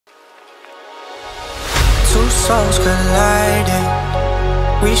Two souls colliding,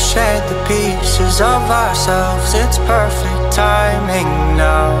 we shared the pieces of ourselves. It's perfect timing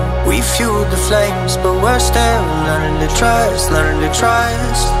now. We fueled the flames, but we're still learning to trust, learning to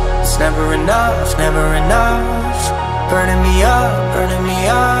trust. It's never enough, never enough. Burning me up, burning me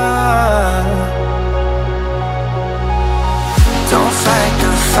up. Don't fight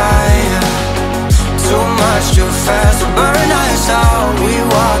the fire, too much too fast will burn us out. We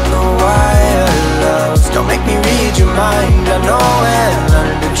walk the wire, love. Don't make me read your mind, I know it.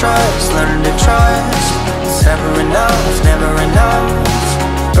 Learning to trust, learning to trust. It's never enough, never enough.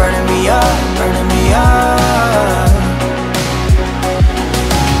 Burning me up, burning me up.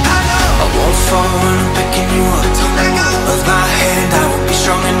 I won't fall when I'm picking you up. Of my hand, I won't be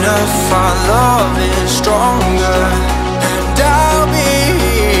strong enough. Our love is stronger, and I'll be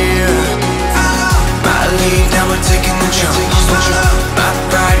here. My lead, now we're taking the jump. My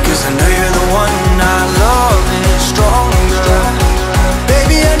pride, cause I know you're the one. Our love is stronger.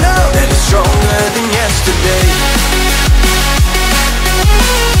 Baby, I know that it's stronger than yesterday.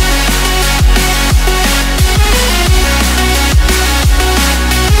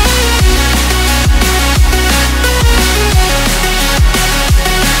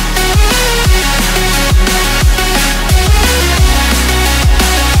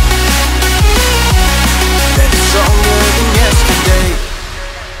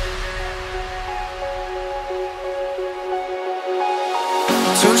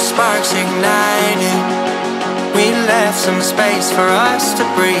 Two sparks ignited, we left some space for us to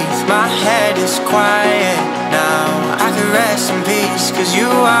breathe. My head is quiet now, I can rest in peace. Cause you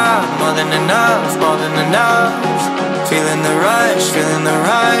are more than enough, more than enough. Feeling the rush, feeling the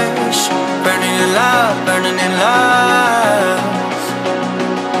rush. Burning in love, burning in love.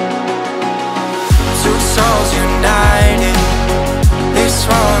 Two souls united, this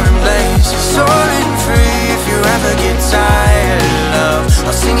roaring blaze is soaring free. If you ever get tired, love,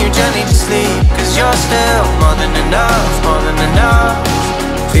 I'll sing you gently to sleep. Cause you're still more than enough, more than enough.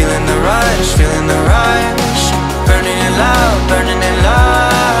 Feeling the rush, feeling the rush. Burning in love, burning in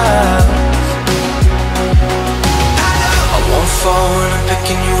love. I won't fall when I'm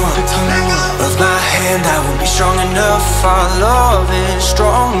picking you up. Of my hand, I won't be strong enough. Our love is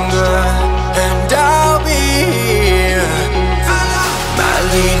stronger, and I'll be here. My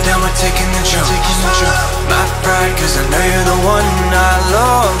lead, now we're taking the jump. My pride, cause I know you're the one. Our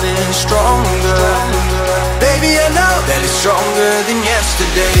love is stronger. Baby, I know that it's stronger than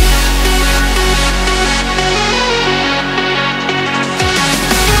yesterday.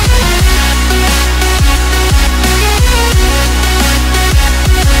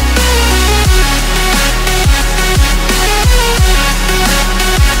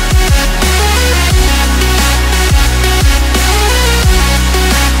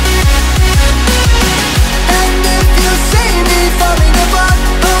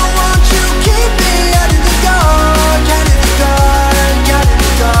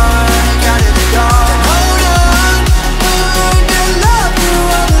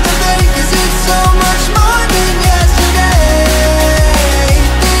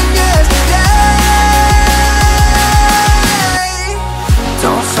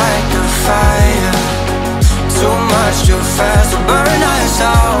 Too fast will burn us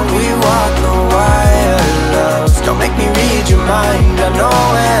out. We walk the wire, love. Don't make me read your mind, I know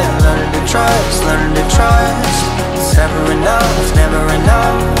it. Learning to trust, learning to trust. It's never enough, never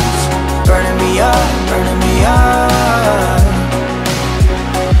enough. Burning me up, burning me up.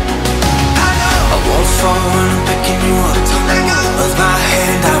 I won't fall when I'm picking you up. Of my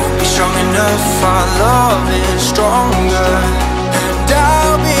hand, I won't be strong enough. Our love is stronger, and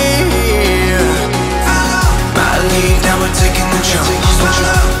I'll be here. My lead, now we're taking the jump.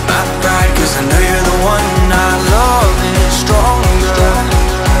 My pride, cause I know you're the one. Our love is stronger.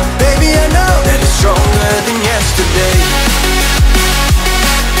 Baby, I know that it's stronger than yesterday.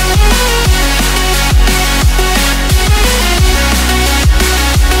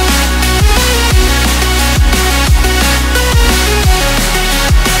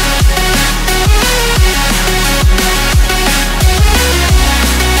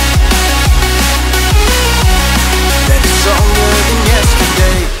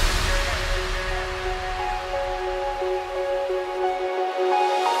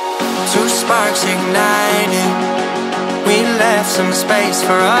 Two sparks ignited, we left some space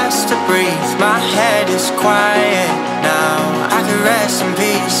for us to breathe. My head is quiet now, I can rest in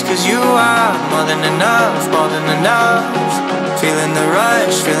peace. Cause you are more than enough, more than enough. Feeling the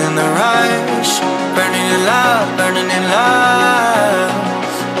rush, feeling the rush. Burning in love, burning in love.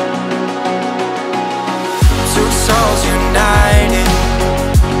 Two souls united,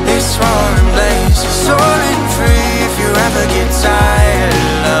 this roaring blaze is soaring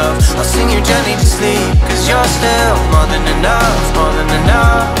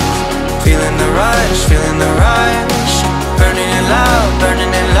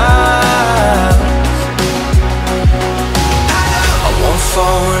burning in love. I won't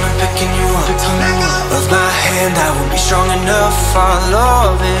fall when I'm picking you up. Of my hand, I will be strong enough. Our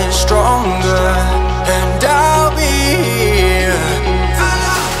love is stronger, and I'll be here.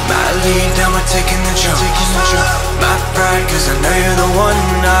 My lead, now we're taking the jump. My pride, cause I know you're the one.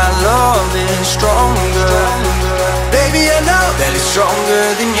 Our love is stronger. Baby, I know that it's stronger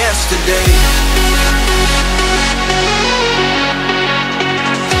than yesterday.